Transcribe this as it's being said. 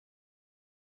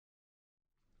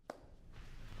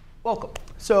Welcome.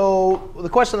 So the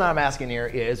question that I'm asking here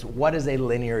is, what is a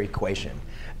linear equation?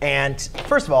 And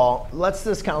first of all, let's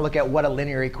just kind of look at what a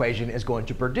linear equation is going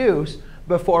to produce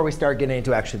before we start getting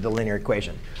into actually the linear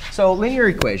equation. So linear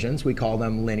equations, we call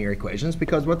them linear equations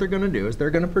because what they're going to do is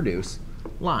they're going to produce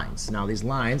lines. Now these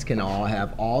lines can all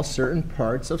have all certain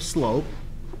parts of slope.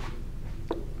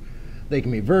 They can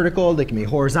be vertical, they can be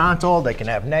horizontal, they can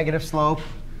have negative slope.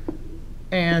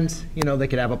 And they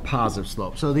could have a positive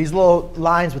slope. So these little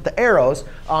lines with the arrows,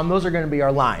 those are going to be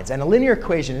our lines. And a linear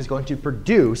equation is going to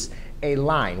produce a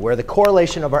line where the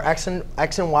correlation of our x and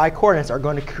y coordinates are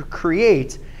going to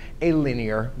create a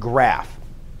linear graph.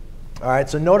 All right,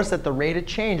 so notice that the rate of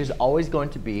change is always going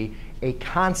to be a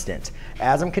constant.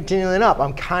 As I'm continuing up,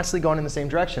 I'm constantly going in the same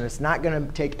direction. It's not going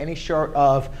to take any short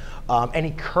of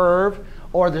any curve,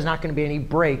 or there's not going to be any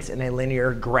breaks in a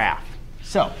linear graph.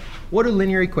 So what do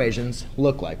linear equations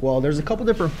look like? Well, there's a couple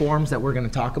different forms that we're going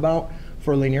to talk about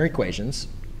for linear equations.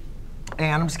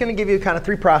 And I'm just going to give you kind of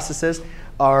three processes,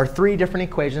 or three different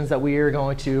equations that we are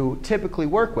going to typically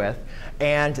work with.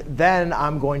 And then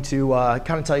I'm going to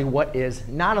kind of tell you what is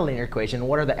not a linear equation, and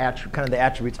what are the kind of the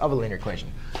attributes of a linear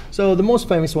equation. So the most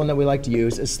famous one that we like to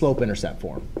use is slope-intercept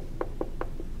form.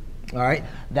 All right,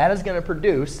 that is going to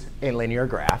produce a linear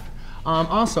graph.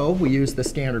 Also, we use the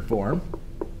standard form.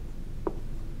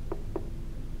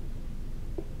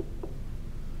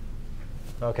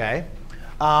 OK.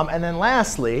 And then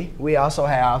lastly, we also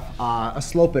have a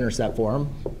slope-intercept form.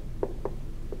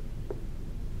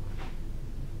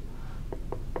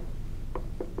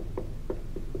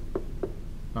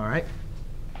 All right.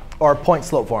 Or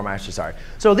point-slope form, actually, sorry.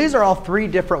 So these are all three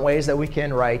different ways that we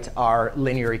can write our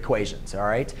linear equations. All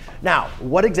right. Now,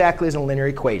 what exactly is a linear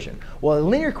equation? Well, a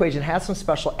linear equation has some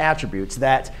special attributes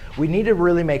that we need to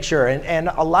really make sure. And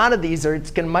a lot of these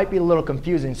might be a little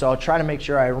confusing, so I'll try to make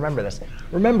sure I remember this.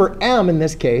 Remember, m in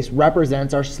this case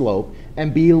represents our slope,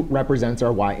 and b represents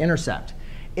our y-intercept.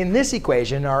 In this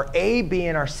equation, our a, b,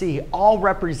 and our c all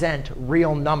represent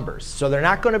real numbers. So they're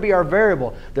not going to be our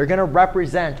variable. They're going to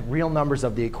represent real numbers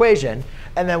of the equation.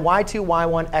 And then y2,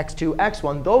 y1, x2,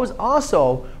 x1, those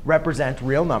also represent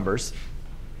real numbers,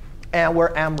 and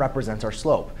where m represents our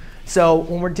slope. So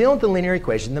when we're dealing with the linear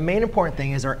equation, the main important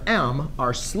thing is our m,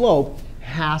 our slope,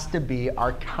 has to be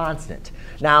our constant.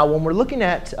 Now, when we're looking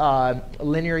at a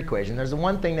linear equation, there's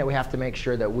one thing that we have to make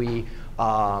sure that we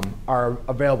are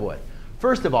available with.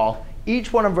 First of all,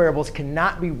 each one of variables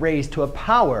cannot be raised to a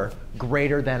power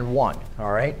greater than 1.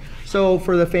 All right? So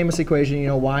for the famous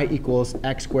equation, y equals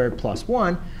x squared plus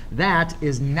 1, that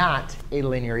is not a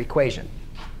linear equation.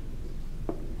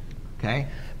 Okay?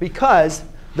 Because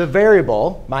the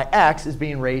variable, my x, is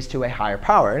being raised to a higher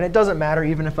power. And it doesn't matter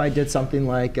even if I did something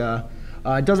like,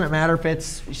 it doesn't matter if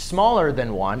it's smaller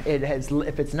than 1.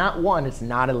 If it's not 1, it's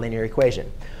not a linear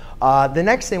equation. The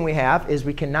next thing we have is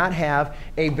we cannot have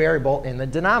a variable in the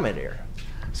denominator.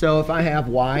 So if I have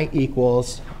y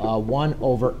equals 1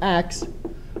 over x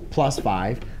plus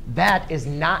 5, that is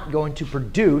not going to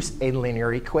produce a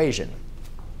linear equation.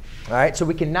 All right, so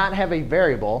we cannot have a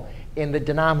variable in the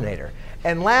denominator.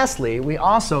 And lastly, we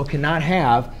also cannot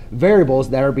have variables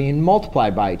that are being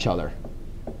multiplied by each other.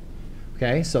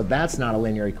 OK, so that's not a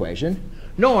linear equation.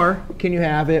 Nor can you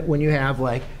have it when you have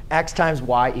like x times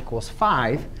y equals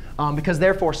 5. Because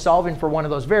therefore, solving for one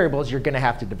of those variables, you're going to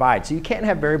have to divide. So you can't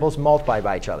have variables multiplied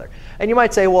by each other. And you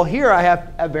might say, well, here I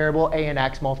have a variable a and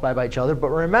x multiplied by each other. But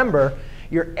remember,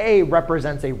 your a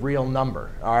represents a real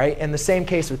number. All right? In the same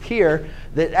case with here,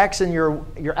 the x and your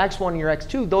x1 and your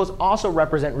x2, those also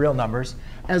represent real numbers.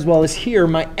 As well as here,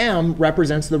 my m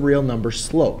represents the real number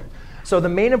slope. So the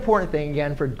main important thing,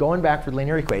 again, for going back for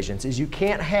linear equations is you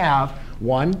can't have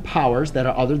powers that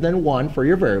are other than 1 for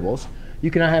your variables. You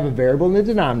cannot have a variable in the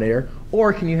denominator,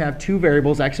 or can you have two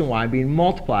variables, x and y, being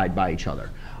multiplied by each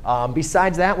other.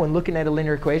 Besides that, when looking at a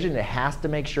linear equation, it has to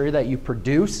make sure that you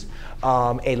produce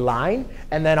a line,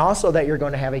 and then also that you're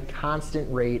going to have a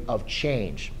constant rate of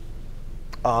change.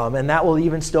 And that will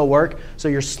even still work. So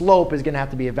your slope is going to have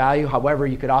to be a value. However,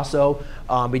 you could also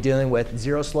be dealing with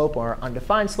zero slope or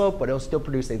undefined slope, but it'll still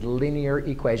produce a linear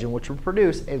equation, which will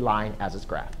produce a line as its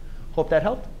graph. Hope that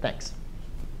helped. Thanks.